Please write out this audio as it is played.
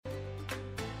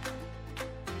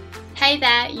Hey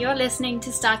there, you're listening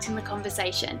to Starting the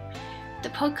Conversation, the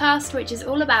podcast which is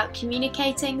all about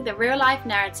communicating the real life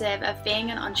narrative of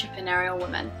being an entrepreneurial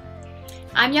woman.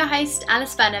 I'm your host,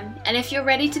 Alice Benham, and if you're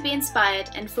ready to be inspired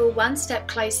and feel one step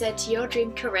closer to your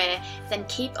dream career, then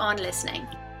keep on listening.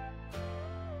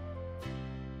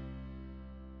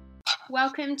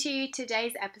 Welcome to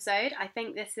today's episode. I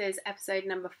think this is episode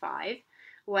number 5,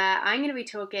 where I'm going to be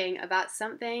talking about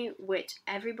something which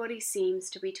everybody seems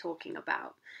to be talking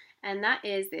about, and that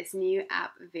is this new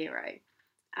app, Vero.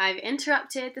 I've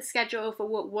interrupted the schedule for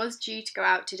what was due to go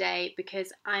out today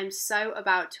because I'm so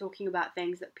about talking about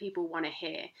things that people want to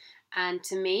hear. And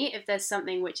to me, if there's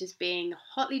something which is being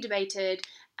hotly debated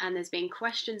and there's being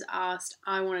questions asked,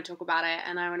 I want to talk about it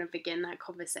and I want to begin that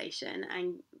conversation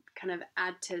and kind of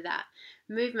add to that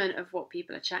movement of what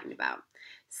people are chatting about.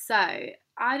 So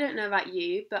I don't know about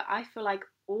you, but I feel like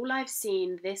all I've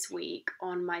seen this week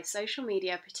on my social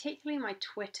media, particularly my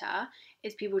Twitter,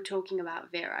 is people talking about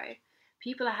Vero.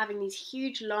 People are having these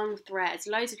huge long threads.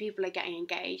 Loads of people are getting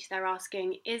engaged. They're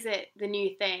asking, is it the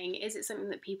new thing? Is it something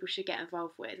that people should get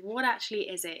involved with? What actually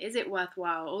is it? Is it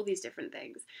worthwhile? All these different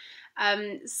things.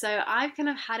 So I've kind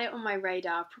of had it on my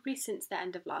radar probably since the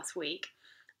end of last week.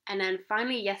 And then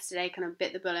finally yesterday kind of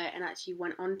bit the bullet and actually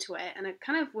went onto it. And I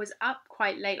kind of was up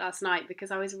quite late last night because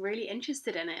I was really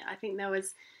interested in it. I think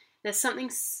there's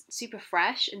something super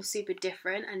fresh and super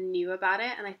different and new about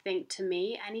it. And I think to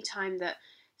me, anytime that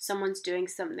someone's doing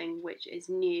something which is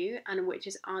new and which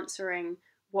is answering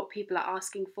what people are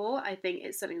asking for, I think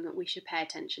it's something that we should pay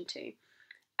attention to.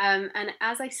 And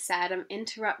as I said, I'm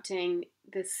interrupting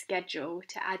the schedule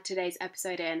to add today's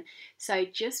episode in. So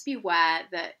just beware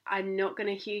that I'm not going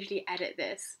to hugely edit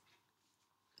this.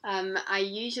 I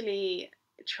usually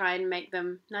try and make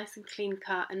them nice and clean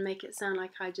cut and make it sound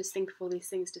like I just think of all these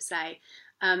things to say.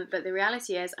 But the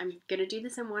reality is I'm going to do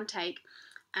this in one take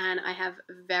and I have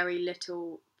very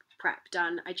little prep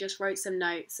done. I just wrote some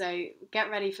notes, so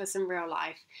get ready for some real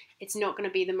life. It's not going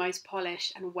to be the most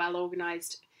polished and well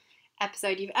organised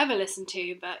episode you've ever listened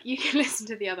to, but you can listen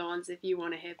to the other ones if you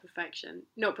want to hear perfection.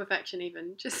 Not perfection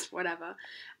even, just whatever.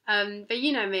 But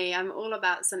you know me, I'm all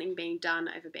about something being done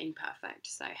over being perfect.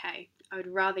 So hey, I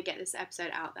would rather get this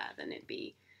episode out there than it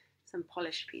be some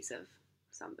polished piece of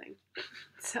something.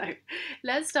 So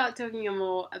let's start talking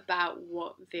more about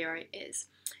what Vero is.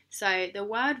 So the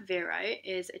word Vero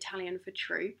is Italian for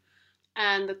true,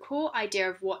 and the core idea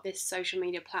of what this social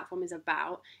media platform is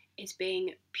about is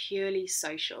being purely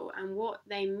social, and what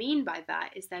they mean by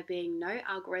that is there being no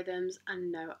algorithms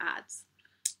and no ads.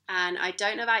 And I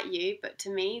don't know about you, but to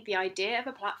me, the idea of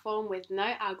a platform with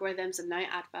no algorithms and no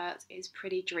adverts is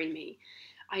pretty dreamy.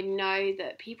 I know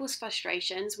that people's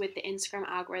frustrations with the Instagram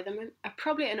algorithm are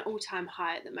probably at an all-time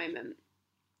high at the moment.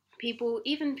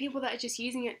 Even people that are just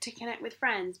using it to connect with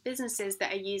friends, businesses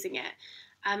that are using it,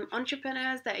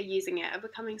 entrepreneurs that are using it are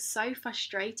becoming so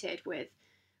frustrated with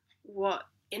what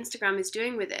Instagram is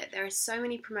doing with it. There are so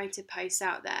many promoted posts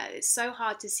out there. It's so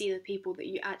hard to see the people that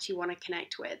you actually want to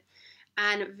connect with.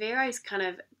 And Vero's kind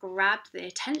of grabbed the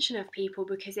attention of people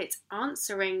because it's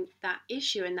answering that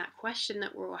issue and that question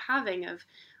that we're all having of,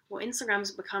 well,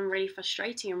 Instagram's become really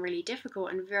frustrating and really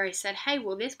difficult. And Vero said, hey,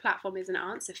 well, this platform is an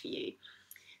answer for you.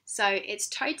 So it's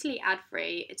totally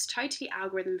ad-free, it's totally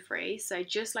algorithm-free. So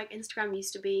just like Instagram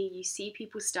used to be, you see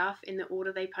people's stuff in the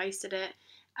order they posted it.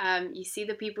 You see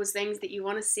the people's things that you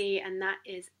want to see, and that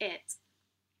is it.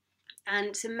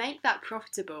 And to make that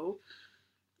profitable,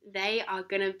 they are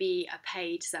going to be a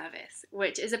paid service,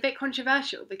 which is a bit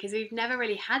controversial because we've never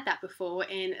really had that before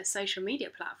in a social media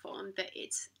platform, that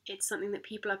it's something that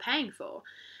people are paying for.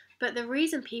 But the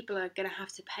reason people are going to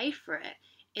have to pay for it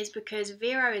is because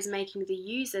Vero is making the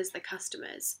users the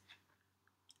customers.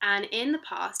 And in the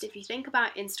past, if you think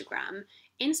about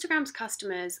Instagram's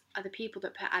customers are the people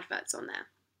that put adverts on there.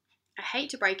 I hate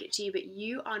to break it to you, but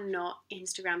you are not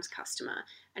Instagram's customer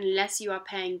unless you are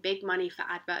paying big money for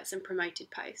adverts and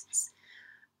promoted posts.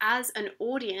 As an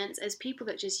audience, as people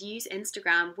that just use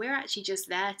Instagram, we're actually just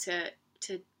there to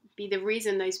be the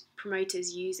reason those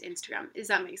promoters use Instagram. Does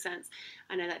that make sense?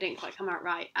 I know that didn't quite come out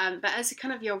right. But as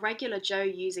kind of your regular Joe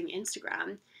using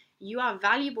Instagram, you are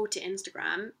valuable to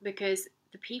Instagram because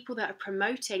the people that are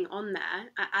promoting on there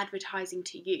are advertising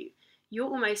to you. You're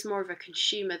almost more of a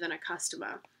consumer than a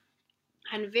customer.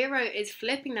 And Vero is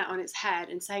flipping that on its head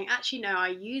and saying, actually, no,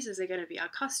 our users are going to be our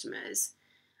customers.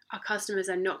 Our customers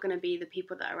are not going to be the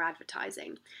people that are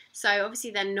advertising. So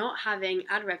obviously they're not having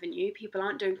ad revenue. People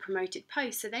aren't doing promoted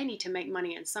posts, so they need to make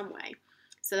money in some way.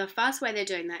 So the first way they're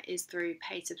doing that is through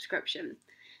paid subscription.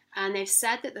 And they've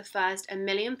said that the first 1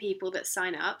 million people that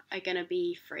sign up are going to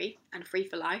be free and free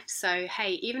for life. So,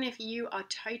 hey, even if you are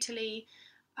totally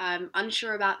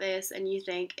unsure about this and you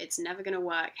think it's never going to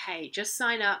work, hey, just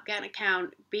sign up, get an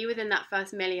account, be within that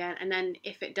first 1 million. And then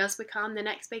if it does become the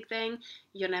next big thing,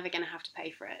 you're never going to have to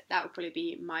pay for it. That would probably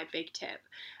be my big tip.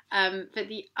 But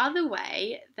the other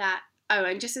way that, oh,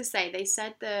 and just to say, they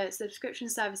said the subscription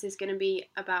service is going to be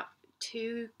about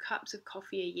 2 cups of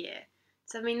coffee a year.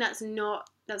 So I mean, that's not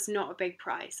a big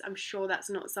price. I'm sure that's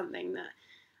not something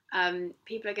that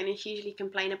people are going to hugely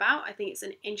complain about. I think it's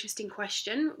an interesting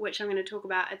question, which I'm going to talk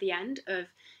about at the end of,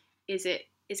 is it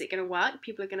going to work?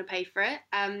 People are going to pay for it.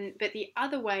 But the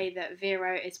other way that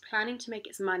Vero is planning to make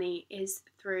its money is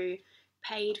through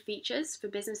paid features for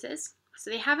businesses. So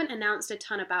they haven't announced a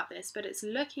ton about this, but it's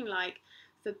looking like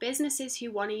for businesses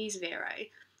who want to use Vero,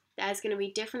 there's going to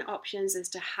be different options as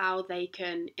to how they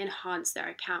can enhance their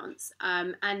accounts.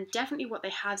 And definitely what they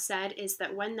have said is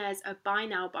that when there's a buy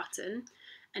now button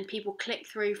and people click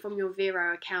through from your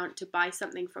Vero account to buy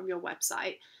something from your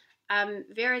website,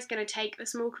 Vero is going to take a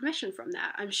small commission from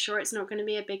that. I'm sure it's not going to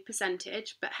be a big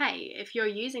percentage, but hey, if you're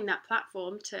using that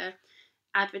platform to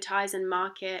advertise and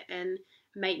market and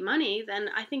make money, then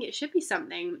I think it should be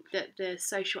something that the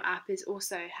social app is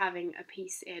also having a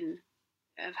piece in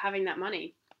of having that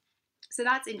money. So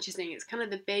that's interesting. It's kind of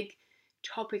the big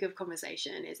topic of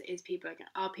conversation is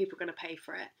are people going to pay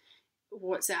for it?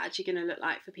 What's it actually going to look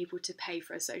like for people to pay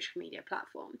for a social media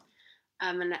platform?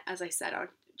 And as I said, I'll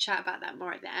chat about that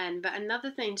more at the end. But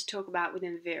another thing to talk about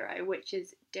within Vero, which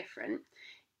is different,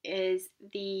 is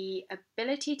the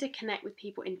ability to connect with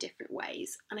people in different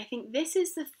ways. And I think this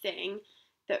is the thing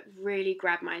that really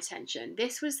grabbed my attention.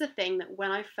 This was the thing that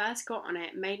when I first got on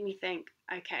it made me think,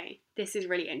 okay, this is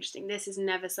really interesting. This is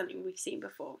never something we've seen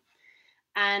before.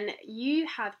 And you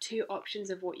have 2 options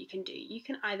of what you can do. You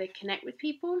can either connect with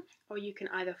people or you can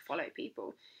either follow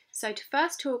people. So to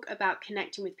first talk about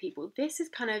connecting with people, this is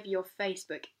kind of your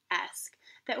Facebook-esque.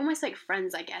 They're almost like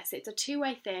friends, I guess. It's a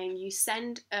 2-way thing. You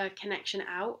send a connection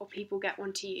out or people get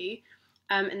one to you,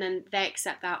 and then they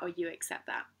accept that or you accept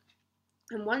that.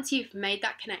 And once you've made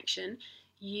that connection,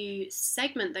 you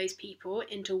segment those people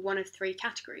into one of 3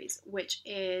 categories, which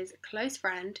is close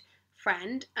friend,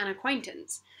 friend, and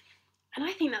acquaintance. And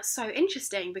I think that's so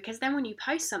interesting because then when you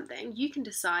post something, you can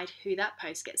decide who that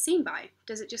post gets seen by.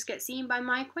 Does it just get seen by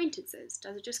my acquaintances?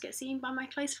 Does it just get seen by my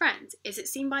close friends? Is it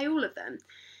seen by all of them?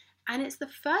 And it's the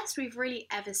first we've really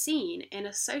ever seen in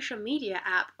a social media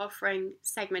app offering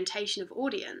segmentation of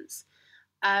audience.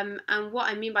 And what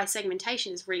I mean by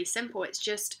segmentation is really simple. It's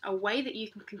just a way that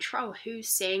you can control who's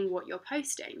seeing what you're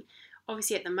posting.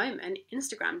 Obviously, at the moment,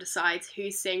 Instagram decides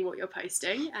who's seeing what you're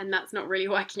posting, and that's not really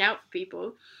working out for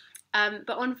people.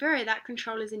 But on Vero, that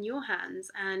control is in your hands.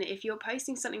 And if you're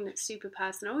posting something that's super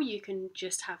personal, you can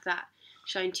just have that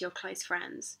shown to your close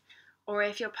friends. Or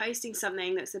if you're posting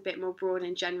something that's a bit more broad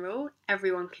and general,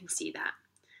 everyone can see that.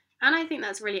 And I think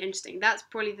that's really interesting. That's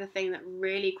probably the thing that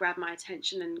really grabbed my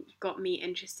attention and got me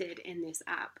interested in this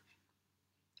app.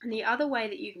 And the other way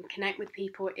that you can connect with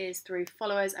people is through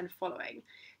followers and following.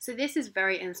 So this is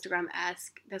very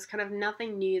Instagram-esque. There's kind of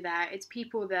nothing new there. It's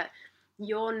people that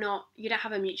you don't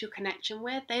have a mutual connection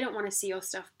with. They don't want to see your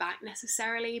stuff back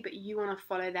necessarily, but you want to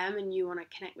follow them and you want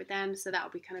to connect with them. So that'll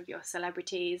be kind of your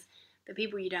celebrities. The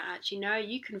people you don't actually know,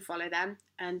 you can follow them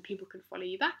and people can follow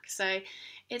you back. So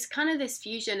it's kind of this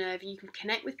fusion of you can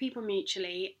connect with people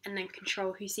mutually and then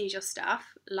control who sees your stuff,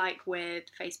 like with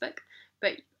Facebook.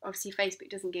 But obviously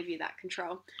Facebook doesn't give you that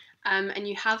control. And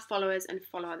you have followers and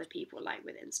follow other people like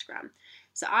with Instagram.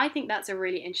 So I think that's a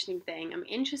really interesting thing. I'm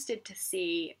interested to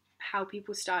see how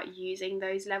people start using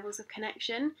those levels of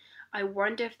connection. I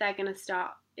wonder if they're going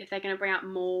to bring out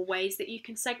more ways that you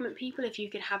can segment people. If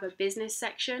you could have a business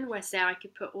section where, say, I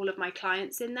could put all of my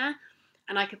clients in there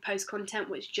and I could post content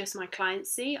which just my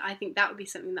clients see, I think that would be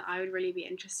something that I would really be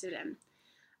interested in.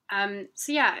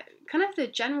 So yeah, kind of the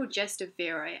general gist of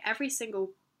Vero, every single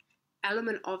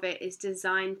element of it is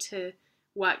designed to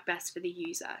work best for the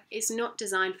user. It's not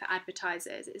designed for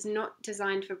advertisers. It's not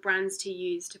designed for brands to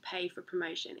use to pay for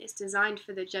promotion. It's designed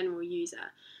for the general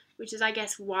user, which is, I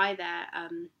guess, why they're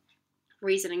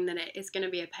reasoning that it is going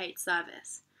to be a paid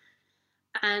service.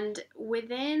 And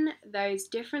within those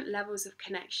different levels of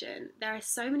connection, there are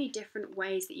so many different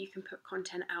ways that you can put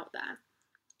content out there.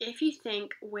 If you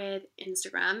think with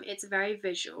Instagram, it's very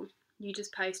visual. You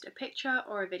just post a picture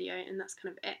or a video and that's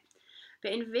kind of it.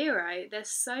 But in Vero,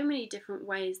 there's so many different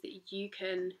ways that you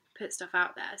can put stuff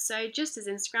out there. So just as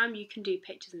Instagram, you can do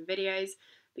pictures and videos.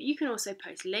 but you can also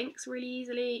post links really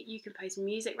easily. You can post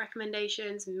music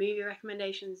recommendations, movie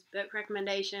recommendations, book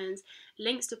recommendations,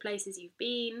 links to places you've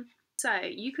been. So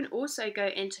you can also go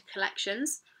into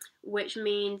collections, which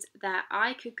means that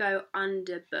I could go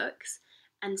under books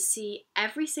and see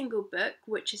every single book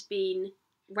which has been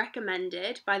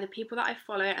recommended by the people that I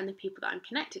follow and the people that I'm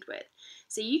connected with.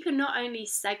 So you can not only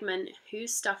segment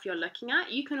whose stuff you're looking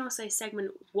at, you can also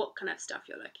segment what kind of stuff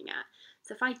you're looking at.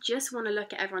 So if I just want to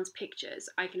look at everyone's pictures,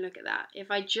 I can look at that.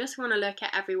 If I just want to look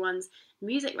at everyone's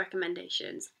music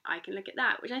recommendations, I can look at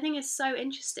that, which I think is so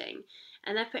interesting.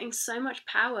 And they're putting so much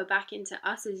power back into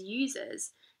us as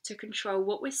users to control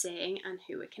what we're seeing and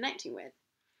who we're connecting with.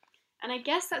 And I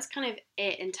guess that's kind of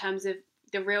it in terms of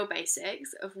the real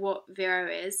basics of what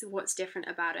Vero is, what's different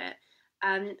about it.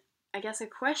 I guess a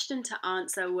question to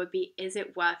answer would be, is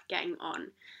it worth getting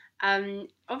on?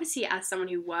 Obviously, as someone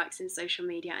who works in social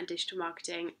media and digital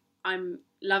marketing, I'm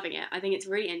loving it. I think it's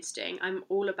really interesting. I'm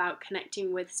all about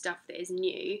connecting with stuff that is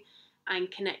new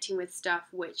and connecting with stuff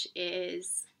which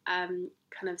is kind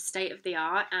of state of the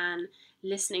art and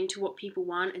listening to what people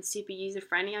want and super user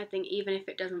friendly. I think even if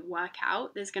it doesn't work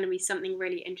out, there's going to be something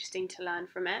really interesting to learn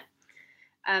from it.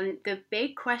 The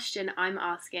big question I'm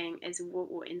asking is,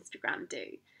 what will Instagram do?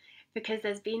 Because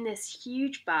there's been this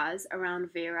huge buzz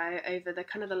around Vero over the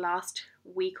kind of the last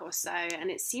week or so, and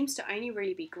it seems to only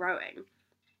really be growing.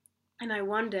 And I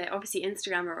wonder, obviously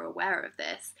Instagram are aware of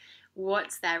this,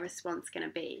 what's their response going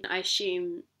to be? I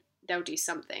assume they'll do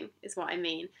something, is what I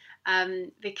mean.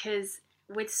 Because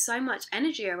with so much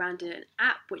energy around an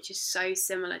app which is so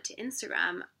similar to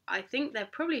Instagram, I think they're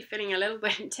probably feeling a little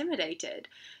bit intimidated.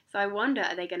 So I wonder,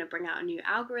 are they going to bring out a new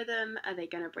algorithm? Are they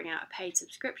going to bring out a paid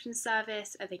subscription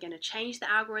service? Are they going to change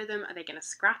the algorithm? Are they going to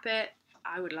scrap it?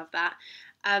 I would love that.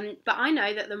 But I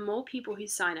know that the more people who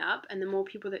sign up and the more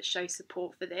people that show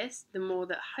support for this, the more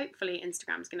that hopefully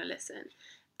Instagram's going to listen.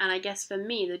 And I guess for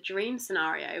me, the dream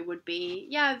scenario would be,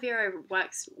 yeah, Vero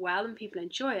works well and people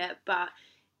enjoy it, but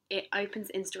it opens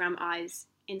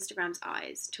Instagram's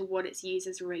eyes to what its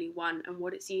users really want and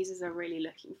what its users are really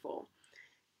looking for.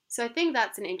 So I think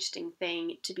that's an interesting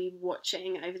thing to be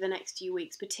watching over the next few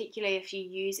weeks, particularly if you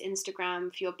use Instagram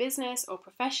for your business or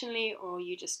professionally, or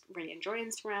you just really enjoy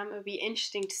Instagram. It would be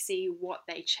interesting to see what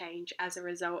they change as a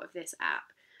result of this app.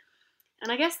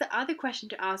 And I guess the other question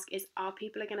to ask is, are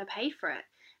people going to pay for it?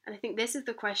 And I think this is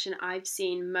the question I've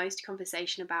seen most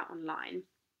conversation about online.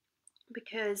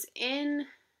 Because in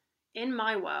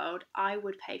my world, I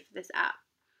would pay for this app.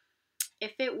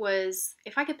 If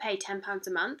I could pay £10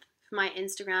 a month for my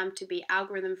Instagram to be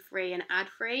algorithm free and ad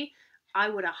free, I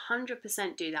would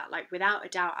 100% do that. Like, without a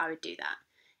doubt, I would do that.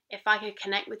 If I could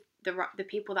connect with the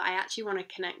people that I actually want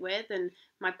to connect with, and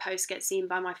my posts get seen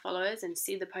by my followers and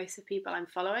see the posts of people I'm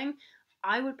following,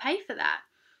 I would pay for that.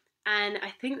 And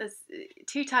I think there's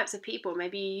two types of people.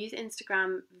 Maybe you use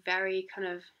Instagram very kind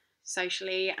of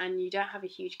socially and you don't have a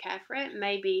huge care for it.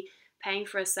 Maybe paying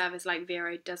for a service like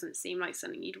Vero doesn't seem like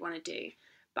something you'd want to do.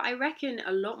 But I reckon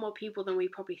a lot more people than we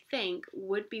probably think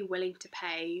would be willing to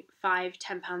pay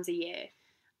 £5-10 a year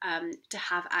to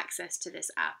have access to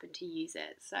this app and to use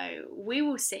it. So we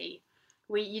will see.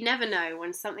 You never know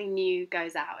when something new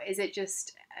goes out. Is it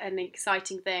just an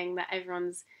exciting thing that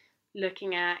everyone's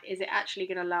looking at? Is it actually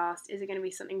going to last? Is it going to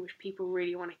be something which people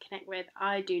really want to connect with?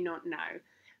 I do not know.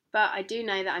 But I do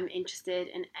know that I'm interested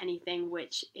in anything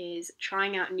which is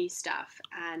trying out new stuff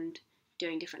and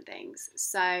doing different things.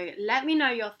 So let me know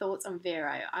your thoughts on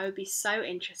Vero. I would be so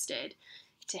interested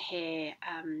to hear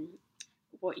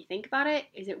what you think about it.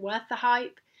 Is it worth the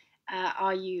hype?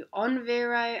 Are you on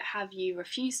Vero? Have you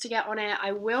refused to get on it?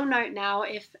 I will note now,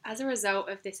 if as a result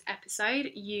of this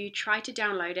episode you try to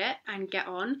download it and get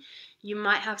on, you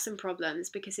might have some problems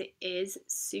because it is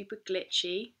super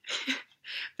glitchy.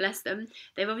 Bless them.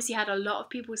 They've obviously had a lot of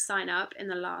people sign up in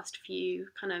the last few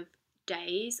kind of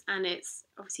days, and it's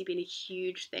obviously been a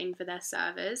huge thing for their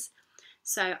servers.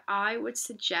 So I would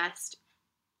suggest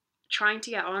trying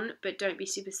to get on, but don't be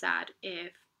super sad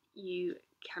if you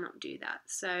cannot do that.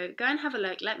 So go and have a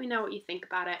look. Let me know what you think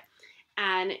about it.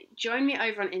 And join me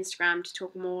over on Instagram to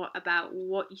talk more about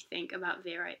what you think about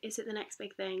Vero. Is it the next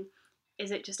big thing?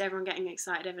 Is it just everyone getting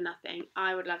excited over nothing?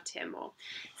 I would love to hear more.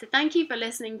 So thank you for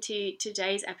listening to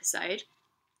today's episode.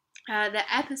 The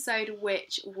episode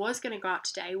which was going to go out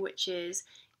today, which is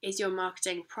your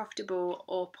marketing profitable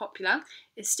or popular,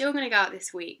 is still going to go out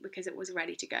this week because it was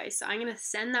ready to go. So I'm going to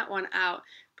send that one out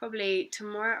probably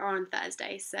tomorrow or on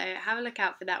Thursday. So have a look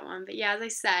out for that one. But yeah, as I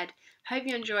said, hope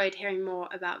you enjoyed hearing more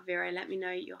about Vero. Let me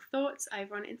know your thoughts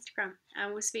over on Instagram,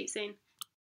 and we'll speak soon.